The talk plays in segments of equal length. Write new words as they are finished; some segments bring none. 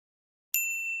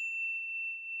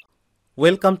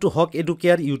Welcome to Hoque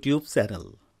Educare YouTube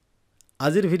channel.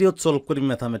 Azir video solve kori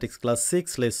mathematics class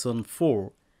 6 lesson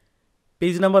 4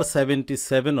 page number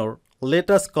 77 or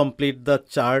let us complete the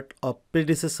chart of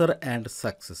predecessor and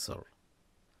successor.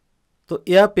 So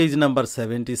here page number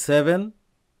 77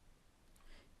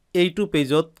 এইটো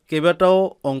পেজত কেবাটাও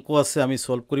অঙ্ক আছে আমি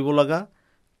solve কৰিব লাগা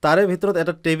তাৰে ভিতৰত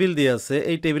এটা টেবিল দিয়া আছে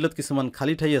এই টেবিলত কিছুমান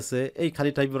খালি ঠাই আছে এই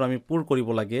খালি ঠাইবোৰ আমি পূৰ কৰিব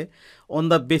লাগে on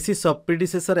the basis of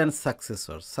প্ৰিডিসেসৰ and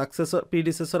সাকসেসৰ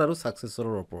প্ৰিডিসেসৰ আৰু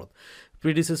সাকসেসৰৰ ওপৰত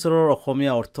প্ৰিডিসেসৰৰ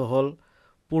অসমীয়া অৰ্থ হল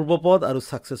পূৰ্বপদ আৰু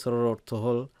সাকসেসৰৰ অৰ্থ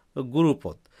হল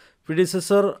গুৰুপদ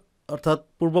প্ৰিডিসেসৰ অৰ্থাৎ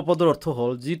পূৰ্বপদৰ অৰ্থ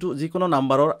হল যিকোনো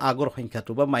নাম্বাৰৰ আগৰ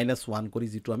সংখ্যাটো বা -1 কৰি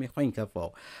যিটো আমি সংখ্যা পাও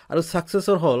আৰু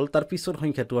সাকসেসৰ হল তাৰ পিছৰ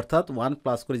সংখ্যাটো অৰ্থাৎ 1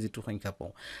 প্লাস কৰি যিটো সংখ্যা পাও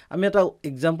আমি এটা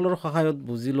এক্সাম্পলৰ সহায়ত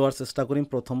বুজি লোৱাৰ চেষ্টা কৰিম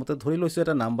প্ৰথমতে ধৰি লৈছো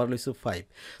এটা নাম্বাৰ লৈছো 5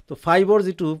 তো 5 ৰ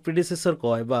যিটো প্ৰিডিসেসৰ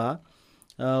কয় বা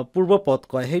পূৰ্বপদ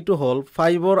কয় হেইটো হল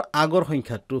 5 ৰ আগৰ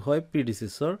সংখ্যাটো হয়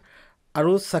প্ৰিডিসেসৰ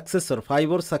আৰু সাকসেসৰ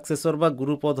 5 ৰ সাকসেসৰ বা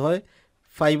গুৰুপদ হয়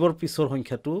 5 ৰ পিছৰ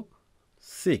সংখ্যাটো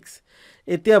 6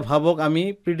 এতিয়া ভাবক আমি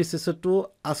প্ৰিডিসেসৰটো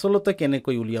আসলতে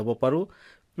কেনেকৈ উলিয়াব পাৰো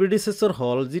প্ৰিডিসেসৰ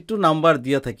হল যেটো নাম্বাৰ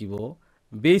দিয়া থাকিব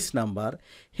বেস নাম্বাৰ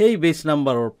হেই বেস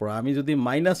নাম্বাৰৰ পৰা আমি যদি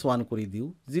 -1 কৰি দিও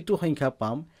যেটো সংখ্যা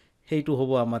পাম হেইটো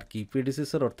হ'ব আমাৰ কি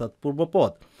প্ৰিডিসেসৰ অৰ্থাৎ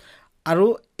পূৰ্বপদ আৰু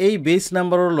এই বেস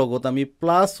নাম্বাৰৰ লগত আমি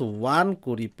 +1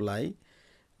 কৰি প্লাই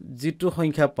যেটো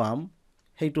সংখ্যা পাম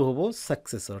হেইটো হ'ব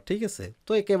সাকসেসৰ ঠিক আছে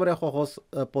তো একেবাৰে সহজ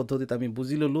পদ্ধতিত আমি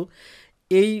বুজি ললো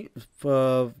এই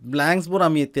ব্ল্যাঙ্কস বোৰ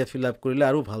আমি এতিয়া ফিল আপ কৰিলে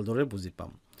আৰু ভালদৰে বুজি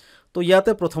পাম তো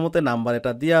ইয়াতে প্ৰথমতে নাম্বাৰ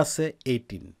এটা দিয়া আছে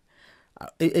 18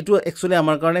 এটো একচুয়ালি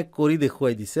আমাৰ কাৰণে কৰি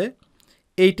দেখুৱাই দিছে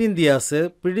 18 দিয়া আছে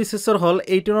প্ৰিডিসেসৰ হল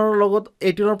 18 ৰ লগত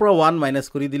 18 ৰ পৰা 1 মাইনাস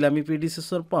কৰি দিলে আমি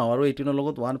প্ৰিডিসেসৰ পাও আৰু 18 ৰ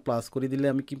লগত 1 প্লাস কৰি দিলে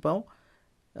আমি কি পাও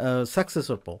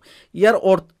সাকসেসৰ পাও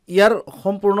ইয়াৰ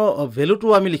সম্পূৰ্ণ ভ্যালুটো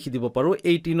আমি লিখি দিব পাৰো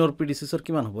 18 ৰ প্ৰিডিসেসৰ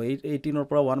কিমান হ'ব 18 ৰ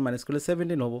পৰা 1 মাইনাস কৰিলে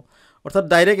 17 হ'ব অৰ্থাৎ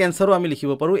ডাইৰেক্ট আনসাৰও আমি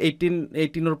লিখিব পাৰো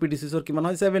 18 ৰ প্ৰিডিসেসৰ কিমান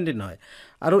হয় 17 হয়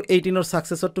আৰু 18 ৰ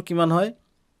সাকসেসৰটো কিমান হয়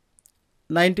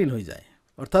 19 হৈ যায়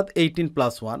অৰ্থাৎ 18 +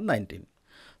 1 19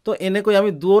 তো এনেকৈ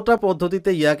আমি দুটা পদ্ধতিতে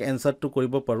ইয়াক আনসারটো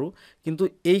কৰিব পাৰো কিন্তু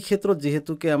এই ক্ষেত্ৰত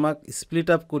যেহেতুকে আমাক স্প্লিট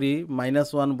আপ কৰি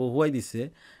 -1 বহুৱাই দিছে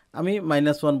আমি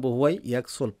 -1 বহুৱাই ইয়াক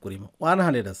সলভ কৰিম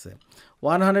 100 আছে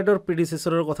 100 ৰ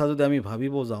প্ৰিডিসেসৰৰ কথা যদি আমি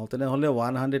ভাবিব যাও তেনে হলে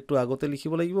 100 টো আগতে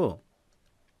লিখিব লাগিব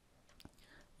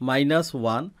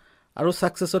 -1 আৰু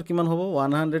সাকসেসৰ কিমান হ'ব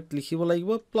 100 লিখিব লাগিব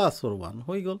 +1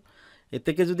 হৈ গল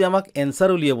এতেকে যদি আমাক আনসার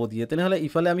উলিয়াব দিয়ে তেনে হলে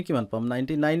ইফালে আমি কিমান পাম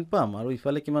 99 পাম আৰু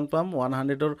ইফালে কিমান পাম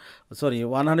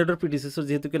 100 ৰ প্ৰিডিসেসৰ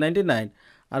যেহেতুকে 99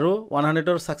 আৰু 100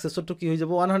 ৰ সাকসেসৰটো কি হৈ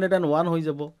যাব 101 হৈ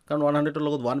যাব কাৰণ 100 ৰ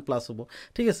লগত 1 প্লাস হ'ব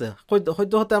ঠিক আছে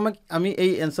সদ্যহতে আমি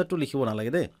এই আনসারটো লিখিব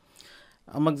নালাগে দে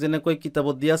আমাক যেনেকৈ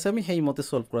কিতাপত দিয়া আছে আমি হেই মতে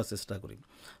সলভ কৰাৰ চেষ্টা কৰিম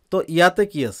তো ইয়াতে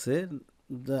কি আছে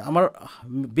আমাৰ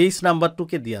বেস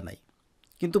নাম্বাৰটোকে দিয়া নাই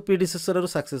কিন্তু প্ৰিডিসেসৰ আৰু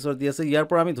সাকসেসৰ দিয়া আছে ইয়াৰ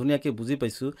পৰা আমি ধুনিয়াকে বুজি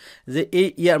পাইছো যে এই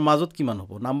ইয়াৰ মাজত কিমান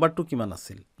হ'ব নাম্বাৰটো কিমান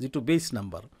আছিল যেটো বেস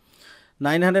নাম্বাৰ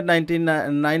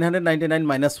 999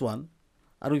 - 1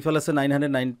 আৰু ইফালে আছে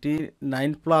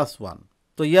 999 + 1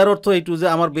 তো ইয়াৰ অৰ্থ এইটো যে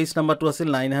আমাৰ বেস নাম্বাৰটো আছিল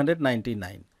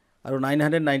 999 আৰু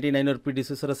 999 ৰ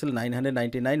প্ৰিডিসেসৰ আছিল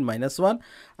 999 - 1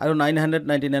 আৰু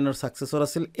 999 ৰ সাকসেসৰ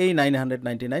আছিল এই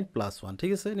 999 + 1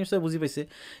 ঠিক আছে নিশ্চয় বুজি পাইছে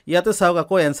ইয়াতে চাওক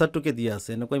আকৌ আনসারটোকে দিয়া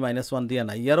আছে নকৈ -1 দিয়া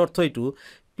নাই ইয়াৰ অৰ্থ এইটো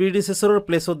প্ৰিডিসেসৰৰ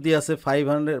প্লেসত দিয়া আছে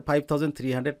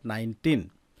 5319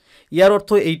 ইয়াৰ অৰ্থ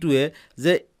এইটোৱে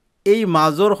যে এই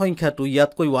মাজৰ সংখ্যাটো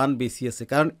ইয়াতকৈ 1 বেছি আছে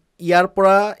কাৰণ ইয়াৰ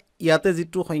পৰা ইয়াতে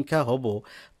যেটো সংখ্যা হ'ব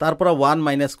তাৰ পৰা 1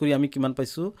 মাইনাস কৰি আমি কিমান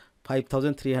পাইছো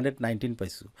 5319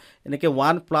 পাইছো এনেকে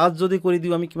 1 প্লাস যদি কৰি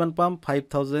দিও আমি কিমান পাম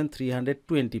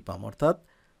 5320 পাম অৰ্থাৎ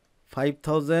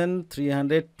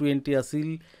 5320 আছিল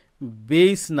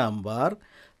বেস নাম্বাৰ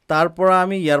তাৰ পৰা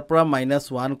আমি ইয়াৰ পৰা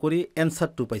 -1 কৰি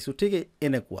আনসাৰটো পাইছো ঠিক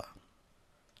এনেকুৱা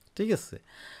ঠিক আছে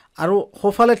আৰু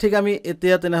হফালে ঠিক আমি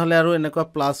এতিয়া তেনে হলে আৰু এনেকুৱা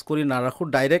প্লাস কৰি না ৰাখো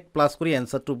ডাইৰেক্ট প্লাস কৰি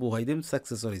আনসাৰটো বহাই দিম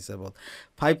সাকসেসৰ হিচাপত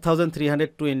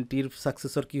 5320 ৰ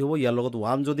সাকসেসৰ কি হ'ব ইয়াৰ লগত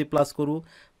 1 যদি প্লাস কৰো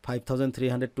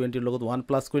 5320 ৰ লগত 1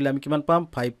 প্লাস কৰিলে আমি কিমান পাম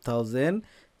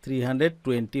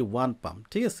 5321 পাম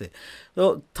ঠিক আছে তো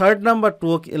থাৰ্ড নাম্বাৰটো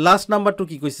লাস্ট নাম্বাৰটো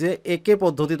কি কৈছে একে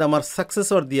পদ্ধতিত আমাৰ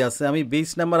সাকসেসৰ দিয়া আছে আমি বেস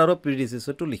নাম্বাৰ আৰু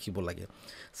প্ৰিডিসেসৰটো লিখিব লাগে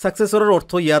সাকসেসৰৰ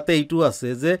অৰ্থ ইয়াতে এইটো আছে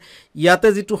যে ইয়াতে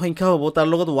যেটো সংখ্যা হ'ব তাৰ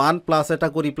লগত 1 প্লাস এটা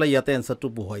কৰি প্লাই ইয়াতে আনসাৰটো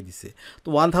বহাই দিছে তো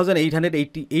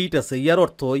 1888 আছে ইয়াৰ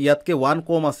অৰ্থ ইয়াতকে 1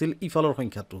 কম আছিল ইফালৰ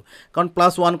সংখ্যাটো কাৰণ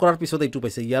 +1 কৰাৰ পিছত এইটো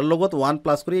পাইছে ইয়াৰ লগত 1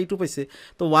 প্লাস কৰি এইটো পাইছে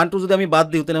তো 1 টো যদি আমি বাদ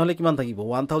দিও তেনে হলে কিমান থাকিব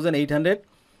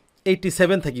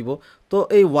 1887 থাকিব তো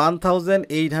এই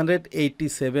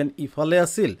 1887 ইফালে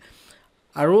আছিল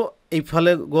আৰু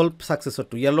এইফালে গ'ল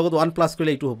সাকসেসৰটো ইয়াৰ লগত 1 প্লাস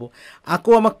কৰিলে এইটো হ'ব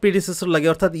আকৌ আমাক প্ৰিডিসেসৰ লাগে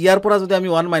অৰ্থাৎ ইয়াৰ পৰা যদি আমি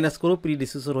 1 মাইনাস কৰো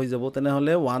প্ৰিডিসেসৰ হৈ যাব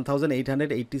তেনেহলে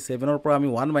 1887 ৰ পৰা আমি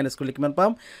 1 মাইনাস কৰিলে কিমান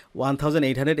পাম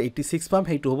 1886 পাম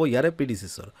সেইটো হ'ব ইয়াৰে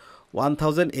প্ৰিডিসেসৰ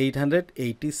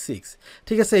 1886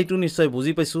 ঠিক আছে এইটো নিশ্চয়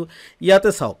বুজি পাইছো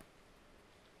ইয়াতে চাওক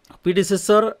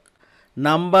প্ৰিডিসেসৰ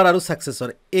নাম্বাৰ আৰু সাকসেসৰ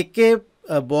একে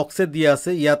বক্সে দিয়া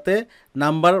আছে ইয়াতে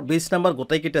নাম্বাৰ বেস নাম্বাৰ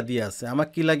গোটাই কেটা দিয়া আছে আমাক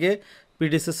কি লাগে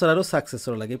প্ৰিডিসেসৰ আৰু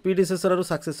সাকসেসৰ লাগে প্ৰিডিসেসৰ আৰু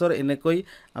সাকসেসৰ এনেকৈ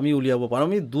আমি উলিয়াব পাৰো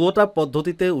আমি দুটা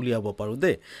পদ্ধতিতে উলিয়াব পাৰো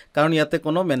দে কাৰণ ইয়াতে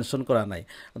কোনো মেনশন কৰা নাই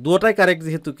দুটাই কাৰেক্ট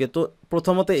যেহেতু কে তো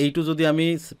প্ৰথমতে এইটো যদি আমি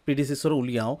প্ৰিডিসেসৰ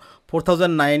উলিয়াও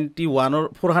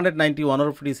 491 ৰ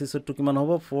প্ৰিডিসেসৰটো কিমান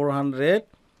হ'ব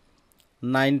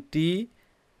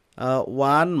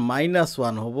 491 minus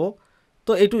 1 হ'ব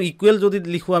তো এইটো ইকুৱেল যদি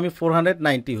লিখো আমি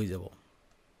 490 হৈ যাব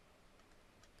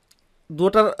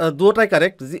দুটাই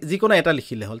কাৰেক্ট যিকোনো এটা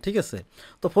লিখিলে হল ঠিক আছে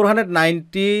তো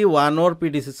 491 ৰ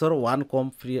প্ৰিডিসেসৰ 1 কম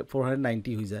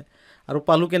 490 হৈ যায় আৰু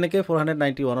পালু কেনেকে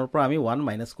 491 ৰ পৰা আমি 1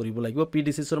 মাইনাস কৰিব লাগিব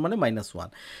প্ৰিডিসেসৰ মানে -1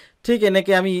 ঠিক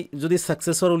এনেকে আমি যদি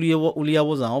সাকসেসৰ উলিয়াব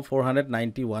যাও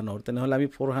 491 ৰ তেনেহলে আমি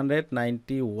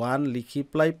 491 লিখি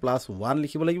প্লাই +1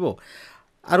 লিখিব লাগিব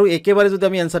আৰু একেবাৰে যদি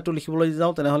আমি আনসাৰটো লিখিবলৈ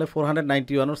যাও তেনেহলে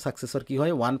 491 ৰ সাকসেসৰ কি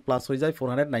হয় 1 প্লাস হৈ যায়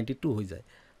 492 হৈ যায়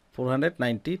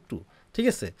 492 ঠিক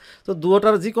আছে তো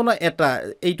দুটাৰ যিকোনো এটা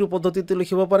এইটো পদ্ধতিতে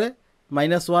লিখিব পাৰে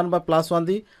 -1 বা +1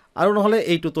 দি আৰু নহলে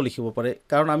এইটোতো লিখিব পাৰে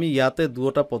কাৰণ আমি ইয়াতে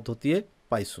দুটা পদ্ধতিয়ে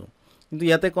পাইছো কিন্তু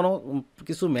ইয়াতে কোনো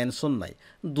কিছু মেনশন নাই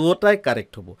দুটাই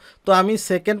কারেক্ট হ'ব তো আমি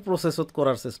সেকেন্ড প্রসেসত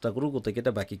কৰাৰ চেষ্টা কৰো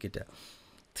গতেকেটা বাকি কেটা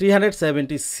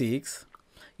 376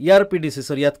 ইয়াৰ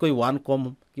প্ৰিডিসেসৰ ইয়াতকৈ 1 কম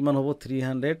কিমান হ'ব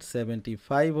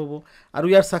 375 হ'ব আৰু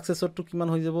ইয়াৰ সাকসেসৰটো কিমান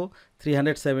হৈ যাব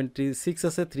 376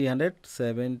 আছে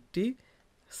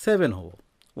 377 হ'ব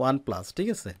 1 প্লাস ঠিক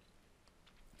আছে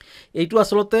এইটো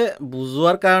আসলতে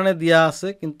বুজোৱাৰ কাৰণে দিয়া আছে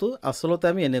কিন্তু আসলতে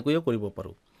আমি এনেকৈও কৰিব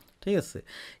পাৰো ঠিক আছে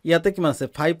ইয়াতে কিমান আছে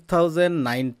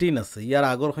 5019 আছে ইয়াৰ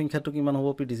আগৰ সংখ্যাটো কিমান হ'ব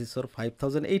প্ৰিডিসেসৰ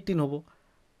 5018 হ'ব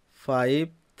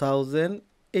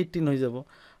 5018 হৈ যাব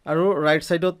আৰু ৰাইট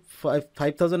সাইডত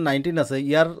 5019 আছে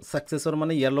ইয়াৰ সাকসেসৰ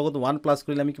মানে ইয়াৰ লগত 1 প্লাস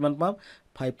কৰিলে আমি কিমান পাম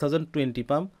 5020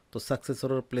 পাম তো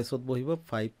সাকসেসৰৰ প্লেসত বহিব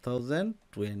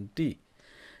 5020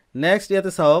 নেক্সট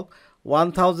ইয়াতে চাওক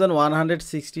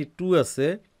 1162 আছে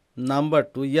নাম্বাৰ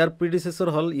 2 ইয়াৰ প্ৰিডিসেসৰ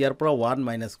হল ইয়াৰ পৰা 1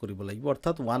 মাইনাস কৰিব লাগিব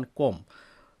অৰ্থাৎ 1 কম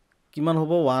কিমান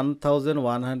হ'ব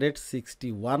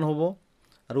 1161 হ'ব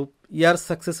আৰু ইয়াৰ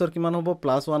সাকসেসৰ কিমান হ'ব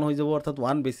 +1 হৈ যাব অৰ্থাৎ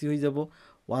 1 বেছি হৈ যাব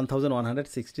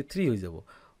 1163 হৈ যাব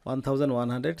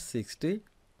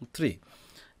 1163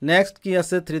 নেক্সট কি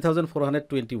আছে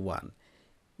 3421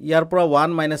 ইয়াৰ পৰা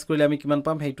 1 মাইনাস কৰিলে আমি কিমান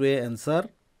পাম হেইটোৱে आंसर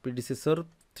প্ৰিডিসেসৰ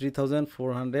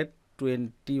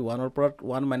 3421 ৰ পৰা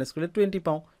 1 মাইনাস কৰিলে 20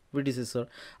 পাও প্ৰিডিসেসৰ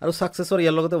আৰু সাকসেসৰ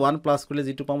ইয়াৰ লগতে 1 প্লাস কৰিলে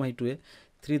যেটো পাম হেইটোৱে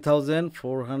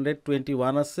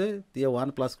 3421 আছে দিয়া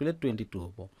 1 প্লাস কৰিলে 22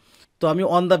 হ'ব তো আমি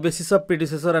on the basis of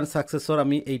প্ৰিডিসেসৰ and সাকসেসৰ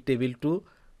আমি এই টেবিলটো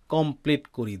কমপ্লিট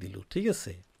কৰি দিলু ঠিক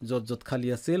আছে যত খালি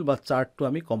আছিল বা চাৰ্টটো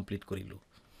আমি কমপ্লিট কৰিলু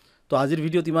তো আজিৰ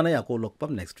ভিডিওত ইমানেই আকৌ লগ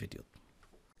পাম নেক্সট ভিডিওত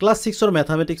ক্লাস 6 ৰ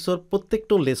ম্যাথমেটিক্সৰ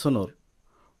প্ৰত্যেকটো লেসনৰ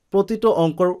প্ৰতিটো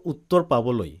অংকৰ উত্তৰ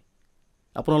পাবলৈ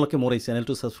আপোনালোকে মোৰ এই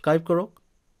চেনেলটো সাবস্ক্ৰাইব কৰক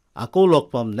আকৌ লগ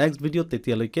পাম নেক্সট ভিডিওত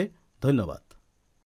তেতিয়ালৈকে ধন্যবাদ